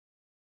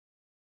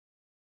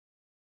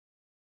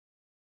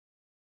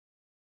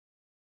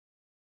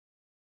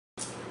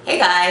Hey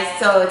guys,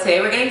 so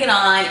today we're going to get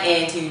on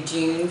into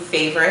June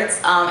favorites.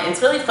 And it's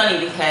really funny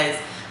because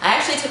I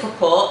actually took a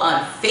poll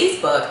on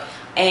Facebook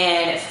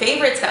and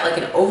favorites got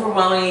like an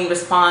overwhelming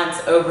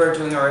response over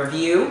doing a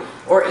review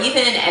or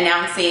even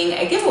announcing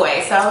a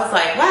giveaway. So I was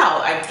like,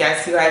 wow, I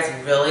guess you guys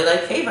really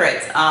like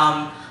favorites.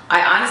 I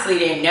honestly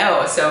didn't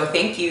know, so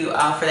thank you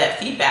for that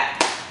feedback.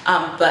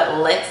 But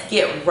let's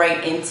get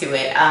right into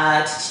it.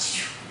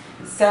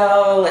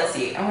 So let's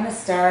see, I want to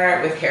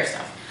start with hair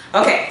stuff.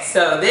 Okay,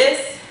 so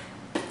this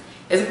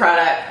is a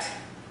product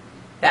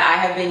that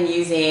I have been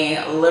using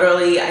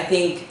literally, I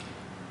think,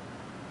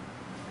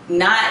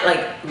 not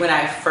like when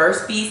I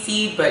first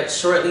BC'd, but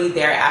shortly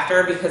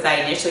thereafter, because I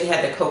initially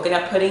had the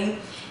coconut pudding,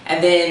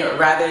 and then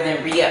rather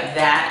than re-up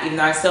that, even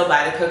though I still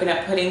buy the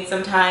coconut pudding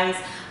sometimes,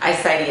 I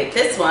decided to get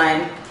this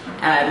one,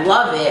 and I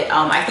love it.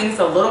 I think it's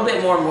a little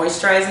bit more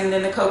moisturizing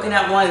than the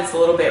coconut one. It's a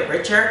little bit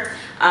richer.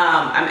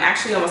 I'm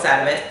actually almost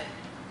out of it,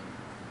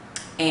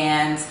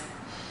 and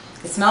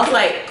it smells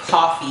like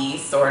coffee,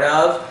 sort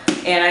of.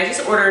 And I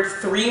just ordered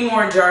 3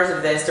 more jars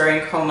of this during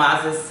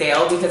Comaz's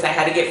sale because I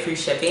had to get free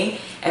shipping.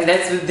 And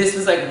this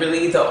was like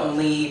really the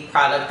only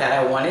product that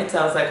I wanted. So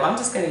I was like, well, I'm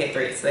just gonna get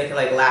 3 so they could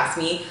like last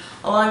me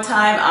a long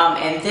time.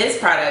 And this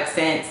product,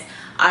 since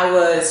I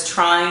was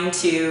trying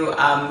to,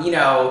 you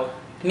know,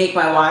 make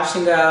my wash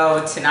and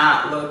go to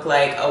not look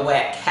like a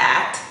wet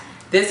cat,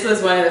 this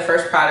was one of the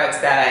first products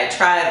that I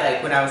tried,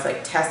 like when I was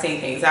like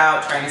testing things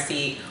out, trying to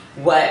see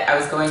what I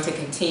was going to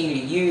continue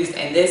to use,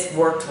 and this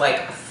worked like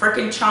a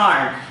freaking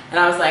charm. And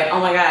I was like,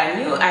 oh my god, I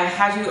knew I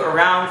had you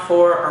around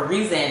for a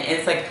reason. And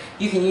it's like,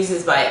 you can use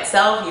this by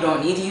itself, you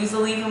don't need to use the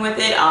leave-in with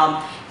it.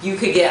 You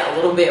could get a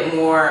little bit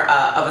more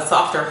of a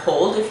softer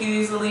hold if you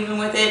use the leave-in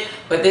with it,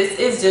 but this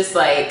is just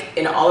like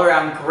an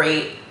all-around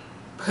great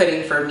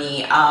pudding for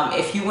me.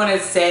 If you want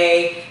to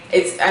say,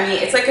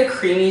 it's like a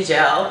creamy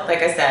gel, like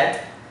I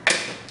said,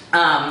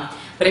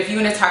 but if you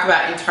want to talk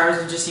about in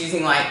terms of just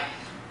using like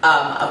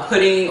a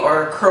pudding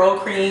or a curl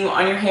cream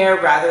on your hair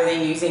rather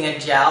than using a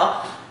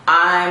gel,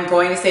 I'm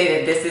going to say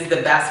that this is the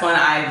best one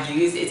I've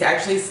used. It's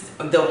actually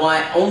the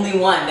only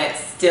one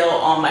that's still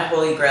on my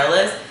holy grail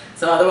list.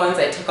 Some other ones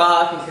I took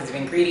off because of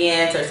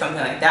ingredients or something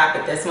like that,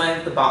 but this one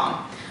is the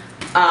bomb.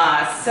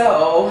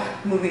 So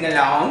moving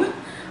along,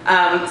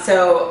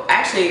 so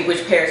actually,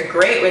 which pairs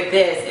great with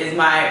this is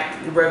my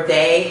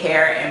Reveille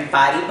hair and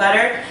body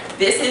butter.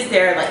 This is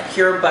their like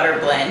pure butter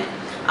blend.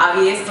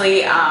 Obviously,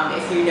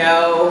 if you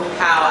know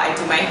how I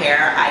do my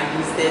hair, I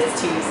use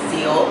this to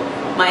seal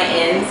my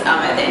ends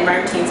at the end of my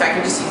routine, so I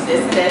can just use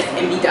this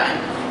and be done.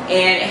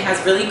 And it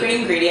has really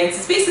great ingredients.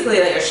 It's basically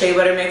like a shea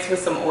butter mix with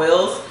some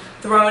oils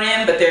thrown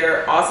in, but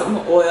they're awesome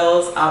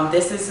oils.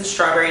 This is the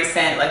strawberry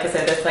scent. Like I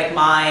said, that's like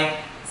my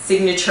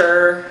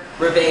signature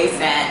Reveille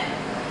scent.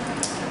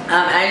 And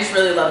I just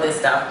really love this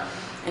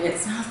stuff. And it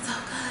smells so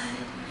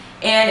good.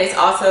 And it's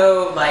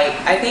also like,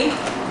 I think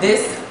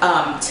this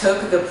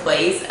took the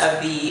place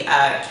of the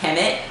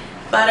Kemet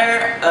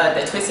butter,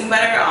 the twisting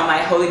butter on my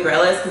holy grail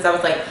list, because I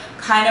was like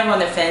kind of on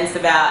the fence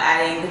about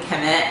adding the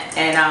Kemet.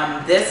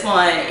 And this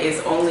one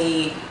is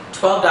only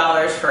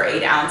 $12 for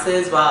 8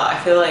 ounces. Well, I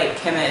feel like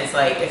Kemet is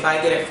like, if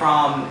I get it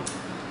from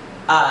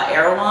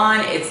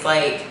Erewhon, it's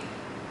like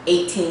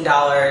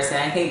 $18, and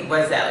I think,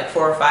 what is that, like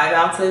 4 or 5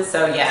 ounces?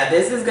 So yeah,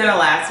 this is gonna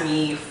last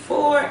me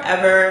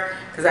forever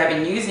because I've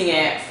been using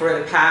it for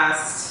the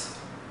past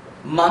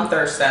month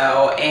or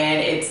so,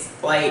 and it's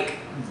like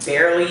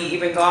barely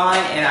even gone,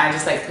 and I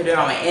just like put it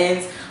on my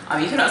ends.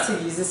 You can also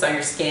use this on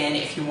your skin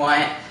if you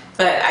want,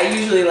 but I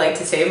usually like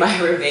to save my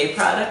Reveille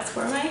products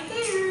for my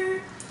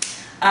hair.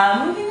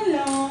 Moving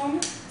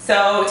along.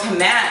 So to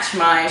match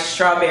my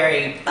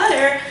strawberry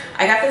butter,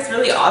 I got this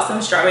really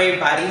awesome strawberry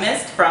body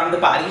mist from the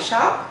Body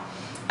Shop.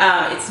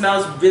 It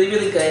smells really,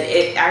 really good.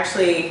 It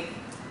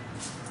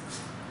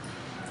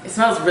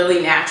smells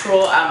really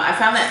natural. I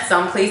found that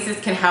some places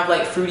can have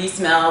like fruity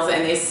smells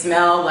and they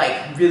smell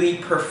like really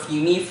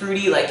perfumey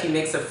fruity, like you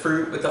mix a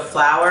fruit with a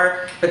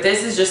flower, but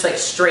this is just like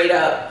straight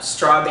up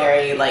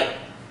strawberry, like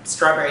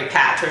strawberry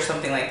patch or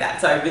something like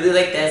that. So I really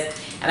like this,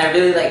 and I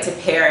really like to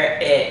pair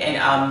it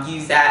and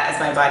use that as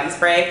my body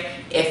spray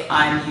if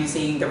I'm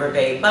using the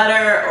Reveille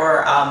butter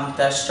or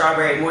the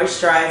strawberry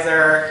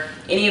moisturizer,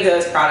 any of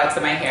those products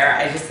in my hair.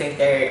 I just think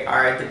they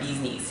are the bee's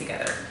knees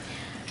together.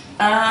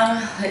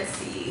 Let's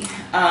see.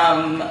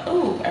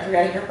 Oh, I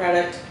forgot a hair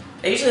product.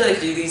 I usually like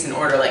to do these in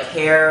order, like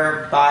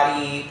hair,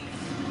 body,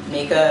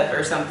 makeup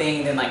or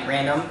something, then like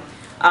random.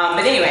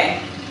 But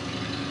anyway,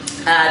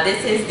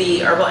 this is the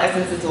Herbal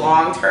Essences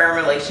Long-Term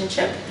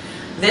Relationship.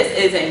 This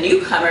is a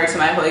newcomer to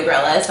my holy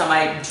grail list on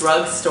my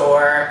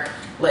drugstore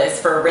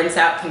list for rinse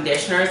out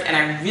conditioners, and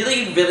I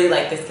really, really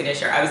like this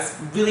conditioner. I was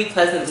really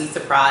pleasantly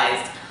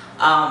surprised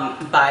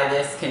by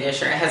this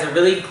conditioner. It has a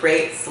really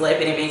great slip,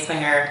 and it makes my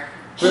hair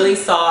really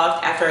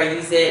soft after I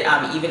use it,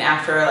 even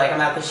after like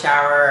I'm out the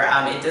shower.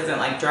 It doesn't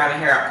like dry my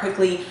hair out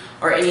quickly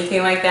or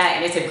anything like that,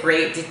 and it's a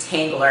great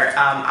detangler.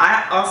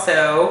 I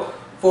also,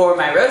 for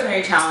my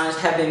rosemary challenge,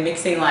 have been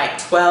mixing like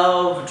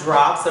 12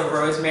 drops of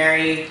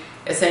rosemary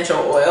essential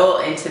oil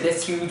into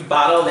this huge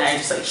bottle, then I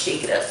just like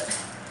shake it up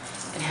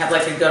and have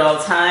like a good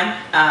old time.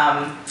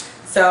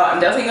 So I'm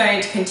definitely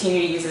going to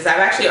continue to use this. I've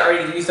actually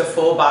already used a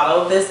full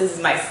bottle of this. This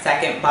is my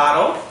second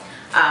bottle.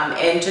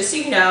 And just so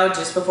you know,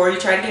 just before you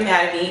try to get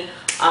mad at me,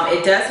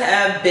 it does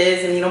have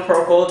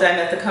bis-aminopropyl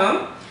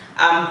dimethicone.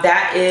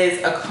 That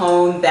is a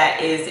cone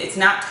that is, it's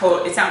not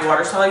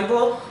water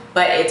soluble,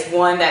 but it's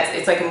one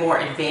it's like a more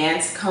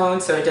advanced cone,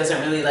 so it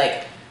doesn't really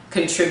like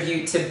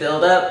contribute to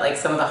buildup like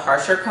some of the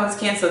harsher cones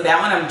can. So that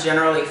one I'm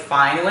generally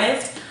fine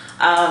with.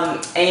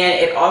 And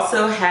it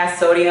also has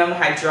sodium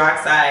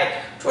hydroxide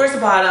towards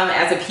the bottom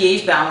as a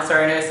pH balancer.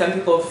 I know some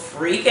people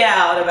freak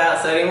out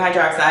about sodium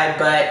hydroxide,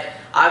 but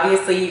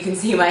obviously you can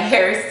see my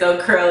hair is still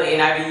curly,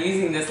 and I've been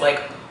using this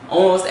like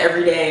almost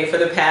every day for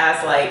the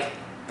past like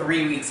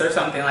 3 weeks or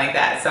something like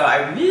that. So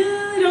I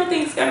really don't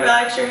think it's gonna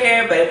relax your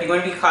hair, but if you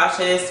want to be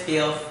cautious,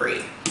 feel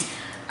free.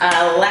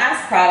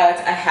 Last product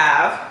I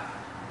have,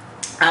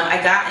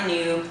 I got a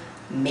new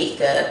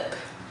makeup.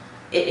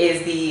 It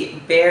is the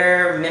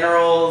Bare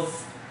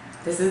Minerals.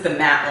 This is the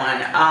matte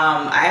one.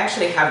 I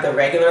actually have the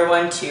regular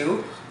one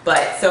too,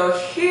 but so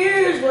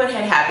here's what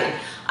had happened.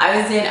 I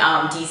was in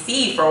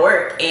DC for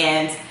work,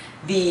 and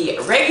the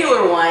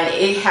regular one,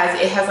 it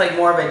has like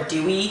more of a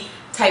dewy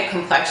type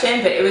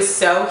complexion, but it was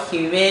so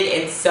humid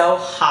and so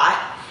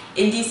hot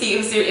in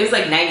DC. It was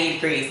like 90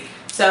 degrees.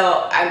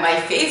 So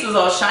my face was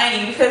all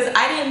shiny because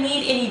I didn't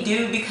need any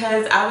dew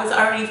because I was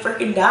already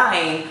freaking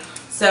dying.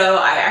 So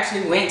I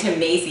actually went to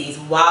Macy's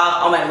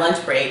while on my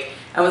lunch break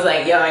and was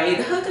like, yo, I need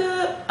the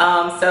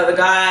hookup. So the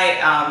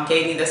guy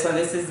gave me this one.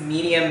 This is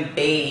medium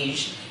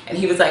beige. And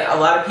he was like, a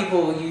lot of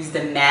people will use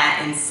the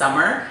matte in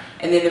summer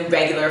and then the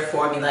regular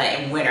formula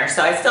in winter.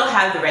 So I still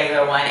have the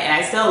regular one, and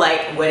I still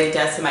like what it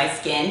does to my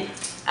skin.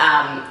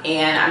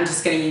 And I'm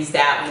just going to use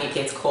that when it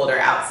gets colder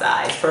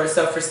outside.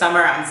 So for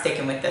summer, I'm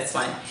sticking with this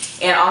one.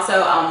 And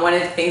also, one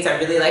of the things I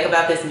really like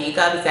about this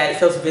makeup is that it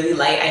feels really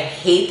light. I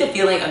hate the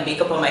feeling of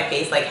makeup on my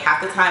face. Like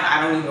half the time,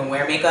 I don't even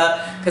wear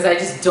makeup because I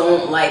just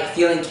don't like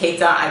feeling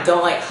caked on. I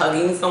don't like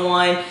hugging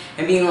someone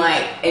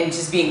and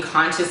just being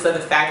conscious of the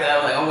fact that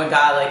I'm like, oh my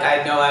God, like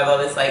I know I have all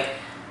this like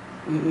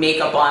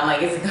makeup on,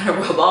 like is it gonna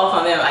rub off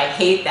on them? I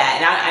hate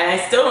that. And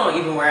I still don't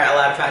even wear a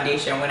lot of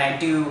foundation when I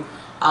do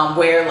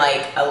wear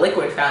like a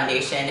liquid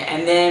foundation.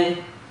 And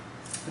then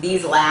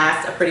these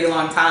last a pretty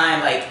long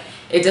time. Like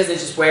it doesn't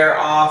just wear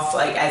off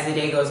like as the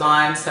day goes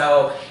on.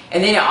 So,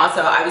 and then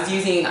also I was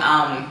using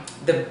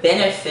the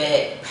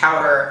Benefit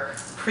powder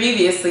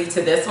previously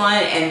to this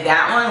one, and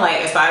that one,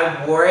 like if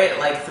I wore it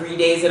like 3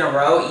 days in a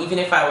row, even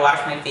if I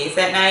washed my face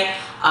at night,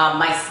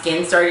 my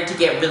skin started to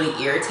get really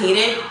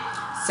irritated,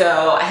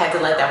 so I had to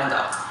let that one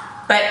go.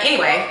 But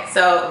anyway,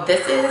 so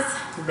this is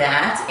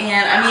that.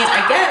 And I mean,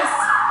 I guess,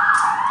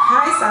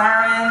 hi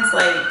sirens,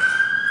 like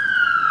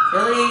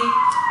really,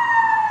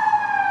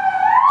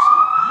 shut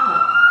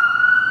up.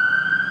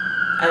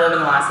 I live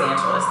in Los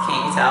Angeles,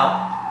 can't you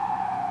tell?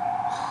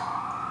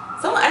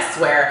 So I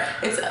swear,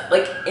 it's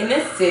like in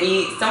this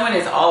city, someone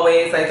is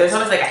always like, there's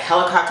always like a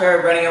helicopter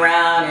running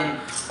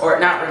around or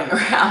not running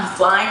around,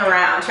 flying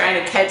around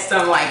trying to catch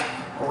some like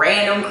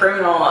random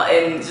criminal,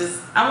 and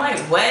just, I'm like,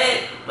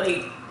 what?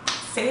 Like,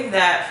 save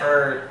that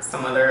for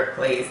some other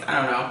place.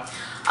 I don't know.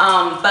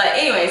 But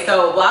anyway,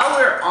 so while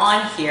we're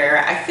on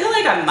here, I feel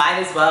like I might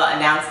as well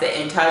announce the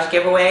Emtage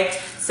giveaway.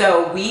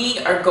 So we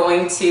are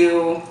going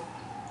to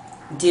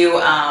do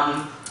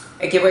a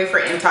giveaway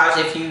for Emtage.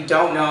 If you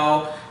don't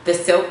know, the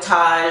Silk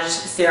Taj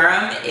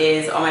serum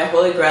is on my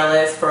holy grail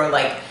list for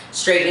like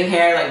straightening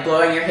hair, like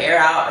blowing your hair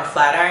out or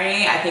flat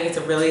ironing. I think it's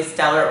a really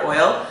stellar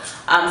oil.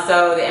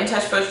 So the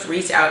Emtage folks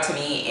reached out to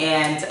me,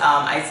 and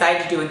I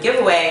decided to do a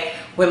giveaway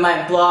when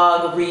my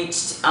blog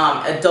reached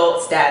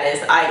adult status,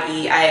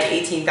 i.e. I had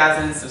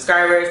 18,000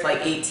 subscribers,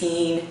 like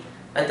 18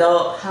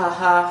 adult,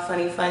 haha,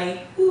 funny,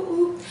 funny, ooh,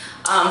 ooh.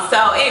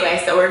 So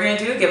anyway, so we're gonna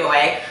do a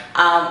giveaway.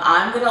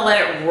 I'm gonna let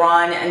it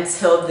run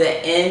until the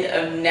end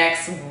of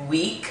next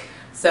week.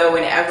 So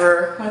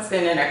whenever, what's the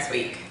end of next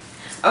week?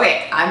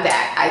 Okay, I'm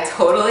back. I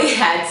totally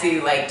had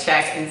to like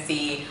check and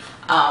see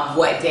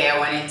what day I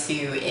wanted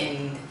to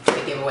end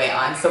the giveaway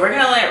on. So we're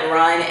gonna let it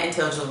run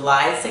until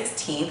July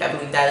 16th. I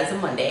believe that is a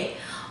Monday.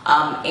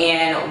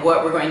 And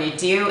what we're going to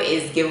do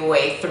is give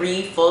away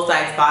 3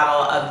 full-size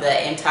bottles of the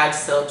Emtage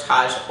Silk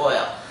Taj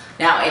oil.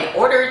 Now, in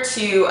order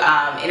to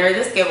enter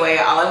this giveaway,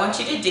 all I want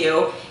you to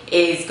do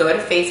is go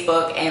to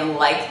Facebook and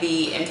like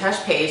the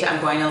Emtage page. I'm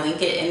going to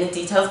link it in the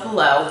details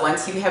below.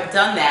 Once you have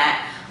done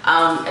that,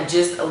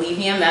 just leave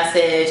me a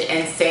message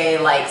and say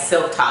like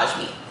Silk Taj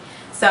me.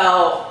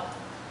 So,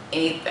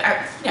 you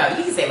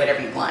can say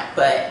whatever you want,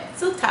 but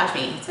Silk Taj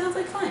me sounds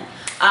like fun.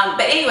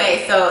 But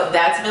anyway, so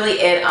that's really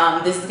it.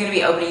 This is going to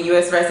be open to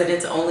U.S.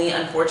 residents only,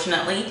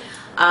 unfortunately.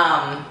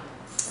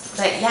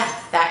 But yeah,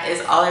 that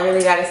is all I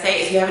really got to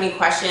say. If you have any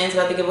questions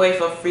about the giveaway,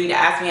 feel free to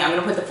ask me. I'm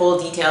going to put the full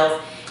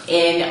details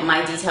in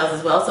my details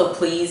as well, so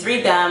please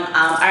read them.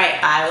 All right,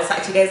 I will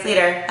talk to you guys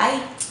later.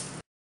 Bye.